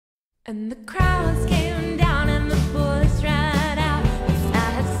And the crowds came down and the bullets ran out. If I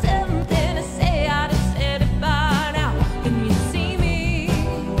had something to say, I'd have said it by now. Can you see me?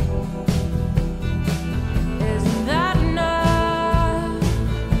 Isn't that enough?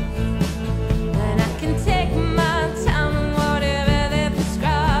 And I can take my time and whatever they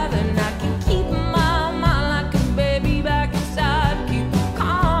prescribe, and I can keep my mind like a baby back inside. Keep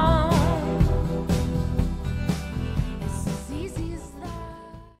calm. It's as easy as that.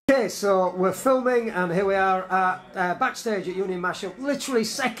 Okay, so we're filming and here we are at backstage at Union Mashup, literally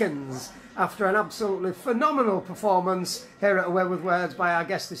seconds after an absolutely phenomenal performance here at Away With Words by our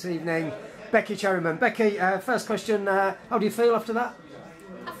guest this evening, Becky Cherriman. Becky, first question, how do you feel after that?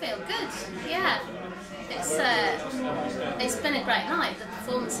 I feel good, yeah. It's been a great night. The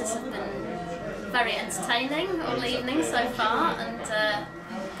performances have been very entertaining all evening so far, and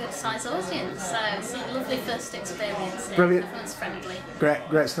good size audience, so it's a lovely first experience. Brilliant. Everyone's friendly.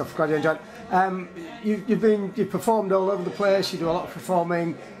 Great stuff. Glad you enjoyed. You've performed all over the place. You do a lot of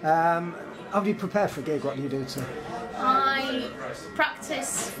performing. How do you prepare for a gig? What do you do to? I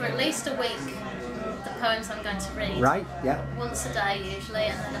practice for at least a week the poems I'm going to read. Right. Yeah. Once a day usually,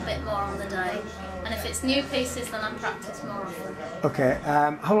 and then a bit more on the day. And if it's new pieces, then I practice more often. Okay.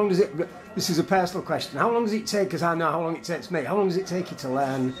 How long does it? This is a personal question. How long does it take? Because I know how long it takes me. How long does it take you to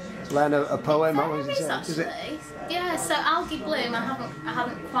learn a poem? How long does it take? Actually. Yeah. So Algae Bloom, I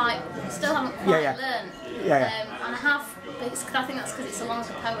still haven't quite learned. Yeah. And I have. I think that's because it's a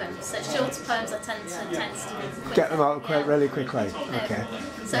longer poem. So shorter poems I tend to quicker. Get them out really quickly. Okay.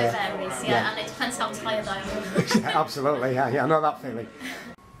 So it varies, and it depends how tired I am. Yeah, absolutely. Yeah, I know that feeling.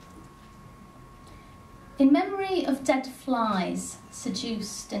 In memory of dead flies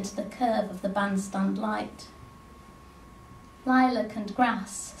seduced into the curve of the bandstand light, lilac and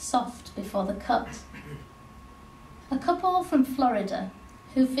grass soft before the cut, a couple from Florida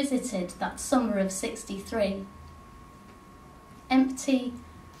who visited that summer of '63, empty,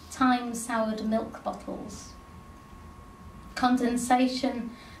 time-soured milk bottles,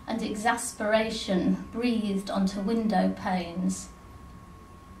 condensation and exasperation breathed onto window panes,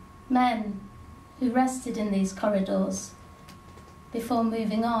 men who rested in these corridors before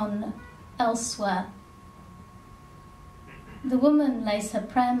moving on elsewhere. The woman lays her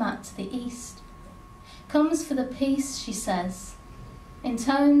prayer mat to the east, comes for the peace, she says,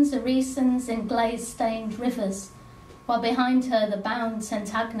 intones orisons in glaze-stained rivers, while behind her the bound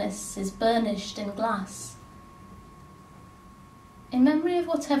St. Agnes is burnished in glass. In memory of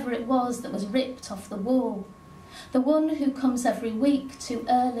whatever it was that was ripped off the wall, the one who comes every week too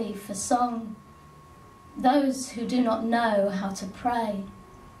early for song, those who do not know how to pray,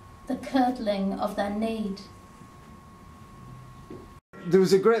 the curdling of their need. There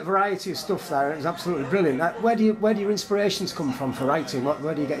was a great variety of stuff there. It was absolutely brilliant. Where do your inspirations come from for writing?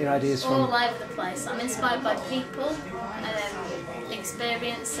 Where do you get your ideas from? All over the place. I'm inspired by people,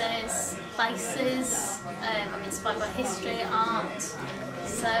 experiences, places. I'm inspired by history, art.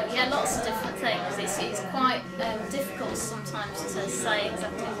 So yeah, lots of different things. It's quite difficult sometimes to say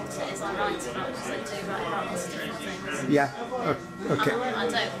exactly what it is I write about, because I do write about lots of different things. Yeah. Okay. I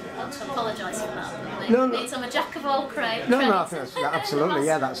don't want to apologise for that. No. It means I'm a jack of all trades. No, I think that's absolutely.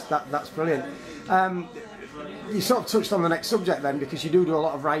 Yeah, that's brilliant. You sort of touched on the next subject then, because you do a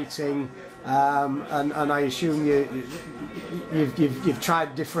lot of writing, and I assume you've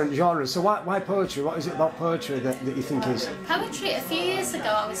tried different genres. So why poetry? What is it about poetry that you think is? Poetry. A few years ago,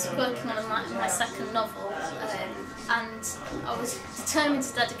 I was working on my second novel, and I was determined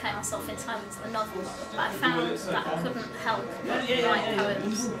to dedicate myself entirely to the novel, but I found that I couldn't help but write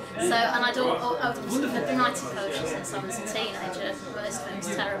poems. So, and I've been writing poetry since I was a teenager. Most of it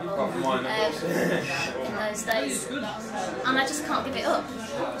was terrible in those days, and I just can't give it up.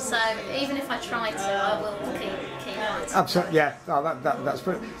 So even if I try to, I will keep writing. Absolutely, yeah. Oh, that's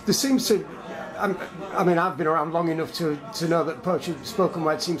brilliant. There seems to. I mean, I've been around long enough to know that poetry, spoken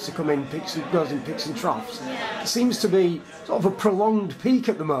word, seems to come in goes in peaks and troughs. Yeah. It seems to be sort of a prolonged peak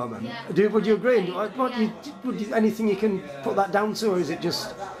at the moment. Yeah. Would you agree? Anything you can put that down to, or is it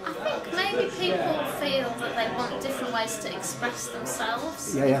just? I think maybe people feel that they want different ways to express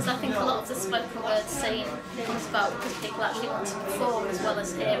themselves. Yeah. Because I think a lot of the spoken word scene comes about because people actually want to perform as well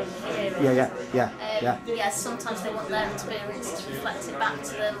as hear and hear. Yeah. Sometimes they want their experience to reflect it back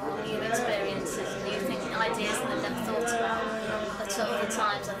to them, or new experiences, new ideas that they've never thought about. But at other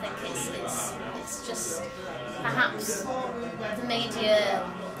times, I think it's just perhaps the media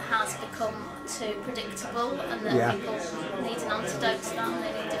has become too predictable, and that people need an antidote to that, and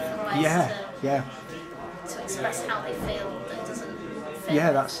they need different ways to express how they feel that doesn't fit.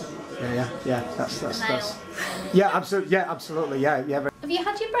 That's absolutely, yeah. Have you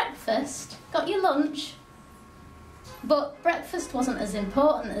had your breakfast? Got your lunch? But breakfast wasn't as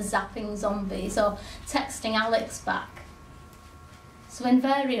important as zapping zombies or texting Alex back. So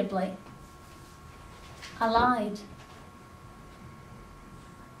invariably, I lied.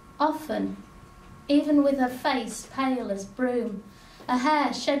 Often, even with her face pale as broom, her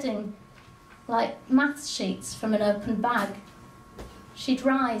hair shedding like maths sheets from an open bag, she'd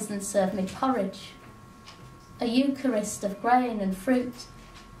rise and serve me porridge, a Eucharist of grain and fruit.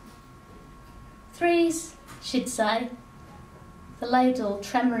 Threes, she'd say, the ladle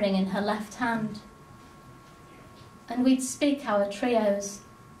tremoring in her left hand. And we'd speak our trios,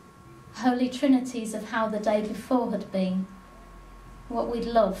 holy trinities of how the day before had been, what we'd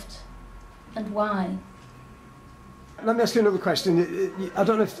loved and why. Let me ask you another question. I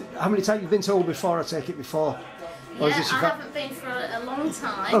don't know how many times you've been to Hull before, I take it before? Yeah, I haven't been for a long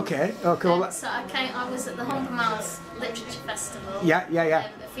time. Okay, oh cool. So I was at the Humber Miles Literature Festival. Yeah.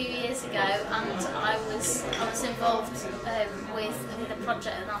 A few years ago, and I was involved with a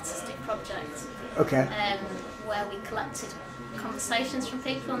project, an artistic project. Okay. Where we collected conversations from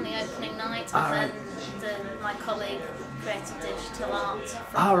people on the opening night, and then my colleague created digital art.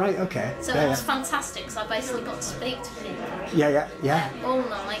 Oh, right, okay. So it was fantastic, because I basically got to speak to people. Yeah. All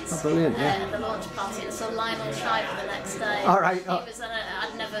night. Oh, brilliant, at the launch party, and saw Lionel Shriver the next day. All right. He was,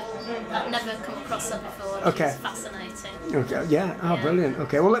 I'd never come across her before. Okay. It was fascinating. Okay. Yeah. Brilliant.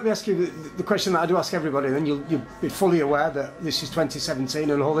 Okay. Well, let me ask you the question that I do ask everybody. Then you'll be fully aware that this is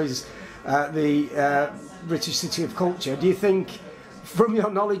 2017 and Hull is the British City of Culture. Do you think, from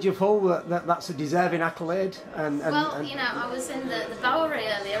your knowledge of Hull, that's a deserving accolade? Well, you know, I was in the Bowery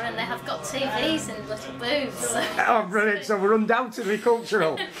earlier, and they have got TVs in little booths. So oh, brilliant! So we're undoubtedly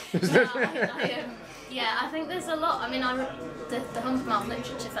cultural. Yeah, I think there's a lot. I mean, the Humber Miles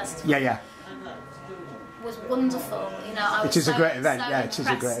Literature Festival. Yeah. Was wonderful. You know, I was it is a great event. So yeah, it is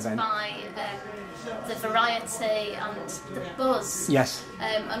a great event. By the variety and the buzz. Yes.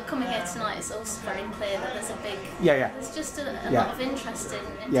 And coming here tonight, it's also very clear that there's a big. Yeah. There's just a lot of interest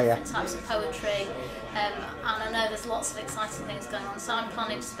in different types of poetry, and I know there's lots of exciting things going on. So I'm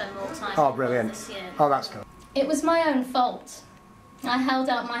planning to spend more time. Brilliant. This year. Oh, that's cool. It was my own fault. I held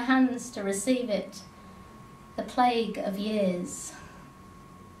out my hands to receive it. The plague of years.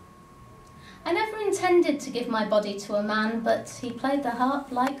 I never intended to give my body to a man, but he played the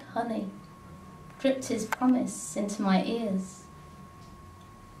harp like honey, dripped his promise into my ears.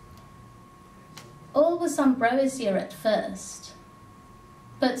 All was ambrosia at first,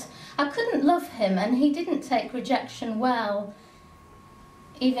 but I couldn't love him, and he didn't take rejection well.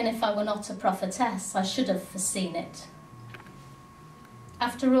 Even if I were not a prophetess, I should have foreseen it.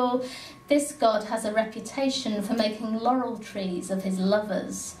 After all, this god has a reputation for making laurel trees of his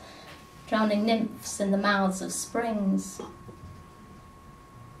lovers, drowning nymphs in the mouths of springs.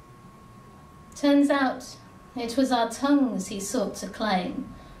 Turns out it was our tongues he sought to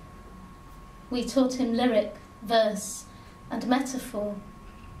claim. We taught him lyric, verse, and metaphor.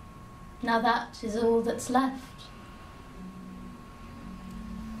 Now that is all that's left.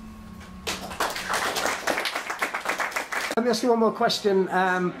 Let me ask you one more question.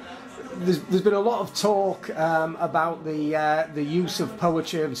 There's been a lot of talk about the use of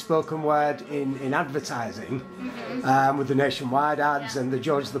poetry and spoken word in advertising, with the nationwide ads and the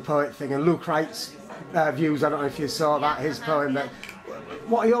George the Poet thing, and Luke Wright's views. I don't know if you saw that, his poem. But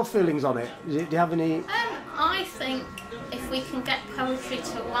what are your feelings on it? Do you have any? I think if we can get poetry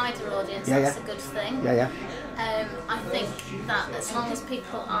to a wider audience, that's a good thing. I think that as long as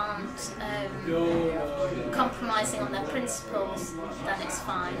people aren't compromising on their principles, then it's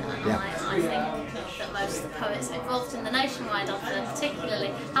fine. And I think that most of the poets involved in the nationwide advert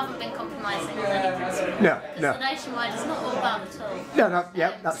particularly haven't been compromising on any principles. No. The nationwide is not all bad at all.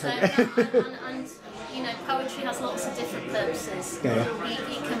 That's it. And you know, poetry has lots of different purposes.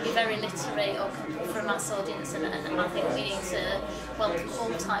 It can be very literary or for a mass audience, and I think we need to welcome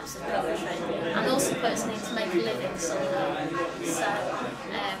all types of poetry. And also poets need to make a living somehow. So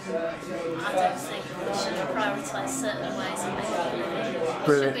I don't think we should prioritise certain ways of making a living.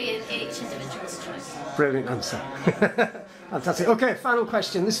 Brilliant. It should be each individual's choice. Brilliant answer. Fantastic. Okay, final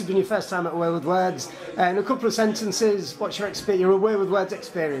question. This has been your first time at Away with Words. In a couple of sentences, what's your Away with Words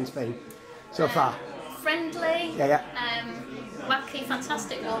experience been so far? Friendly, wacky,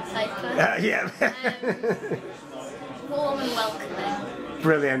 fantastic wallpaper, warm and welcoming.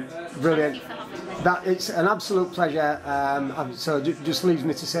 Brilliant. Thank you for having me. It's an absolute pleasure. So just leaves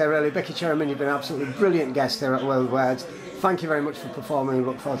me to say really, Becky Cherriman, you've been an absolutely brilliant guest here at Away with Words. Thank you very much for performing, and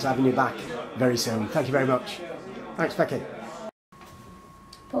look forward to having you back very soon. Thank you very much. Thanks, Becky.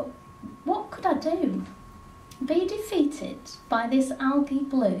 But what could I do? be defeated by this algae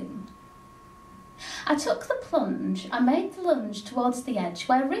bloom? I took the plunge, I made the lunge towards the edge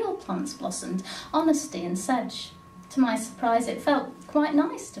where real plants blossomed, honesty and sedge. To my surprise, it felt quite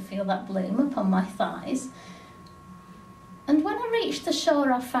nice to feel that bloom upon my thighs. And when I reached the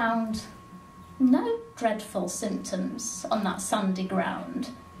shore, I found no dreadful symptoms on that sandy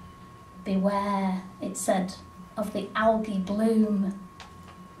ground. Beware, it said, of the algae bloom.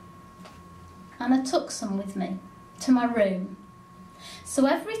 And I took some with me to my room. So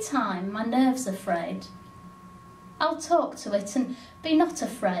every time my nerves are frayed, I'll talk to it and be not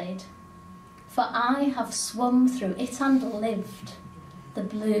afraid. For I have swum through it and lived the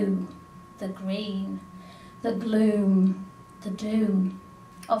blue, the green, the gloom, the doom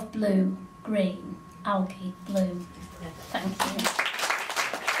of blue, green, algae bloom. Thank you.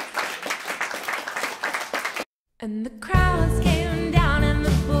 And the crowds came down.